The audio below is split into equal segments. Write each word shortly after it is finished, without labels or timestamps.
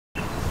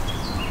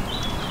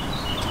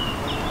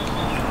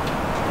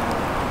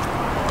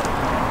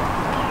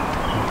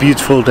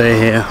beautiful day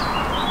here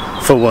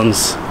for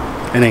once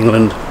in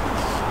England,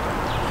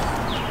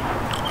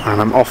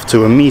 and I'm off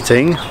to a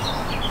meeting.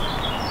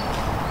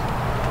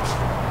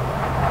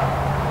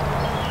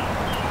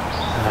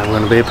 I'm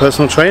going to be a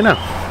personal trainer,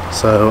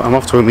 so I'm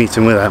off to a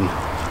meeting with them.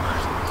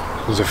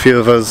 There's a few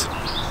of us,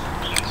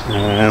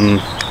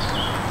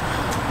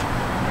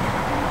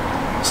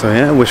 so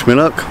yeah, wish me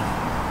luck.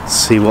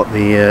 See what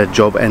the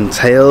job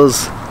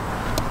entails.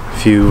 A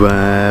few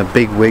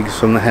big wigs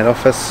from the head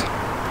office.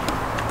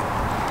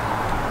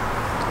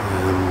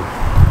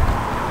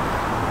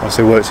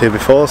 Obviously worked here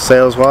before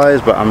sales wise,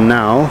 but I'm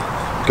now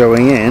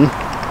going in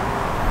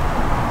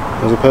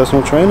as a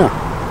personal trainer.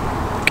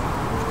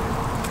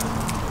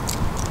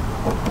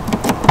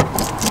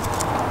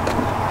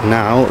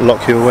 Now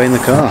lock you away in the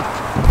car.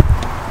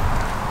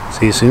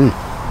 See you soon.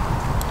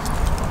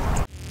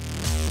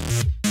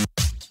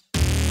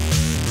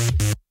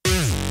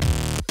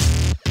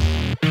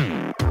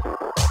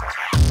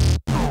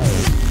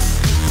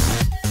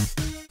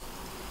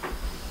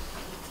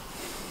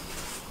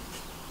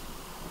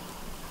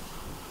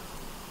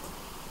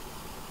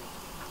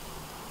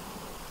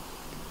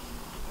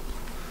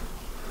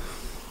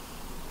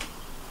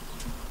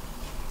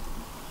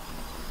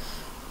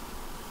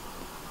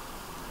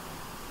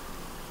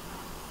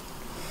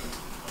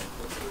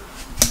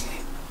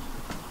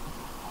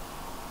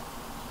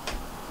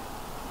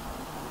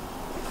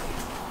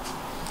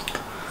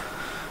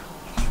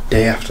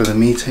 Day after the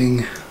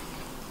meeting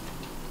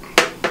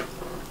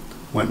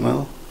went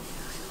well.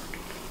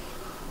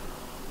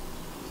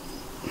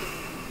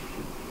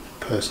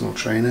 Personal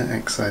trainer,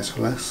 exercise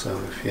for less, so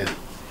if you're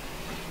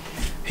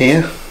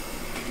here,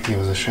 give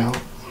us a shout.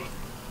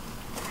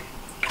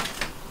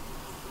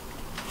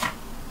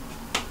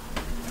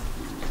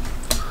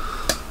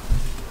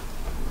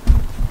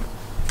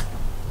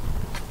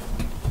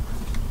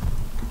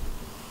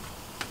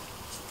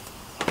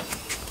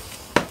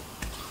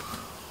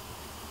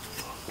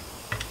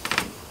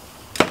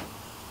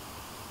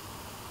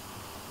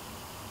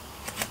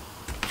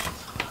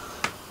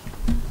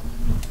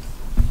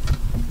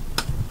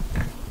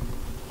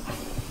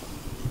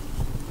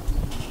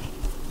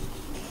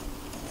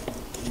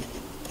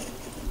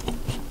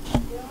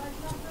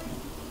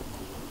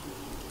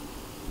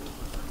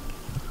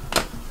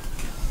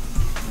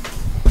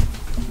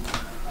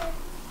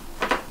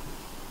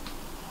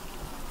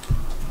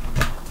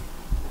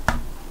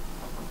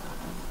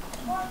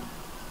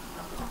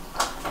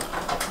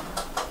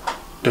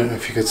 Don't know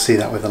if you could see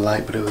that with the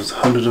light, but it was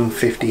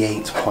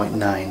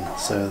 158.9.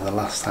 So the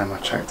last time I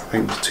checked, I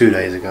think it was 2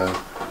 days ago,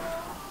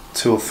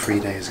 2 or 3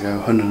 days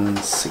ago,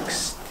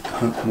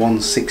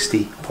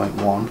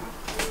 160.1.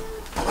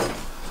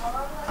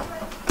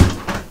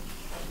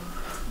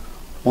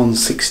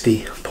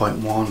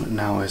 160.1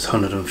 now is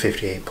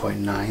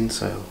 158.9,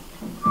 so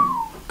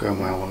going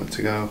where I want it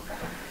to go.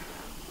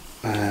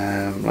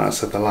 Like I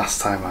said, the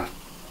last time I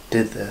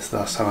did this, the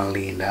last time I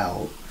leaned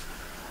out,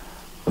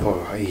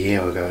 or a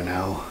year ago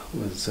now,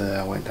 was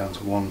I went down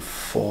to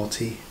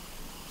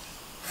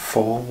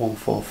 144,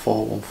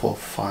 144,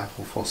 145,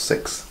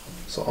 146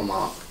 sort of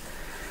mark.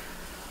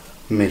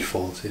 Mid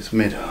 40s,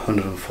 mid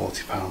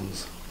 140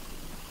 pounds.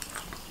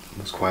 It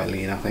was quite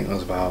lean. I think it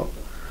was about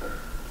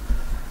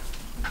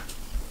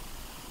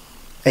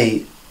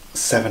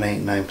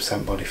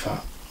 9% body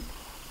fat.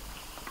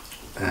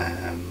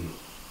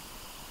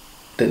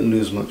 Didn't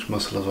lose much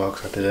muscle as well,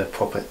 because I did a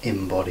proper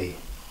in-body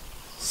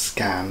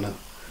scan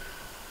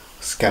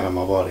of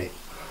my body,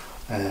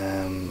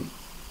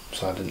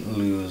 so I didn't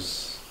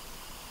lose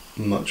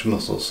much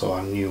muscle, so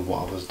I knew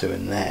what I was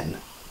doing then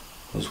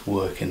was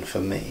working for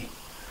me.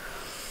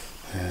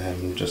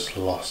 Just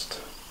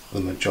lost the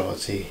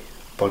majority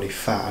body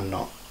fat and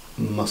not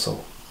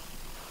muscle.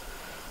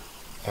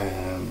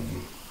 I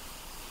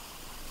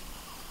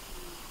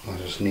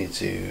just need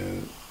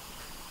to,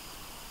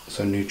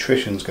 so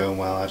nutrition's going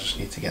well, I just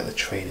need to get the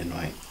training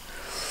right.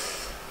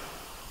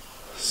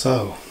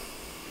 So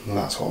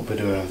that's what I'll be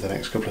doing over the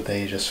next couple of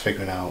days, just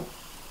figuring out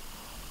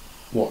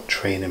what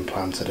training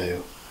plan to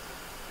do.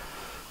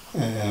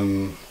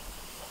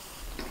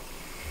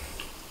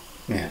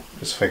 Yeah,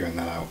 just figuring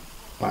that out.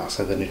 Like I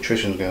said, the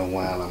nutrition's going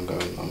well, I'm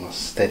going on a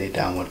steady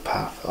downward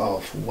path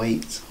of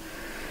weight.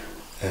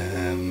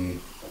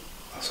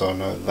 So I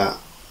know that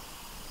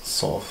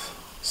sort of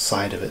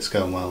side of it's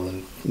going well,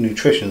 and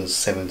nutrition's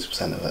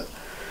 70% of it.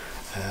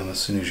 As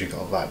soon as you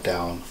got that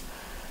down,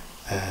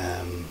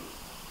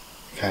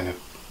 kind of,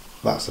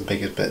 that's the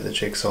biggest bit of the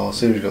jigsaw. As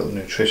soon as you've got the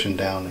nutrition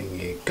down and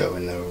you go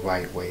in the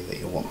right way that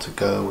you want to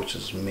go, which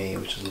is me,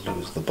 which is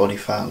lose the body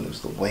fat,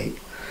 lose the weight,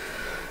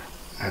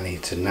 I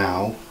need to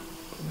now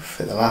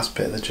fit the last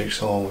bit of the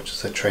jigsaw, which is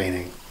the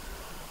training.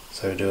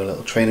 So do a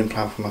little training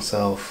plan for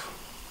myself,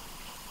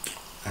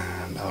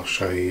 and I'll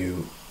show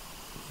you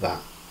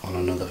that on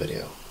another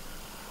video.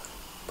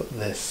 But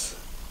this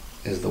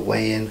is the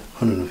weigh-in,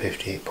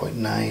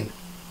 158.9,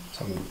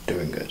 so I'm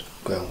doing good,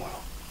 going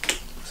well.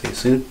 See you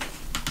soon.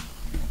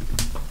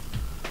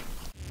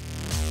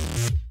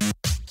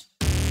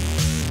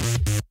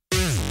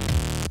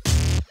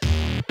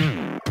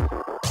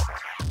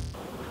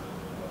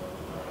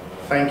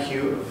 thank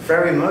you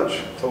very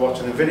much for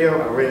watching the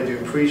video. I really do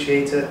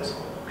appreciate it.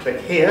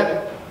 Click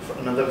here for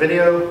another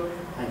video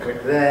and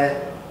click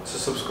there to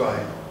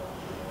subscribe.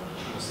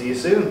 I'll see you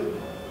soon.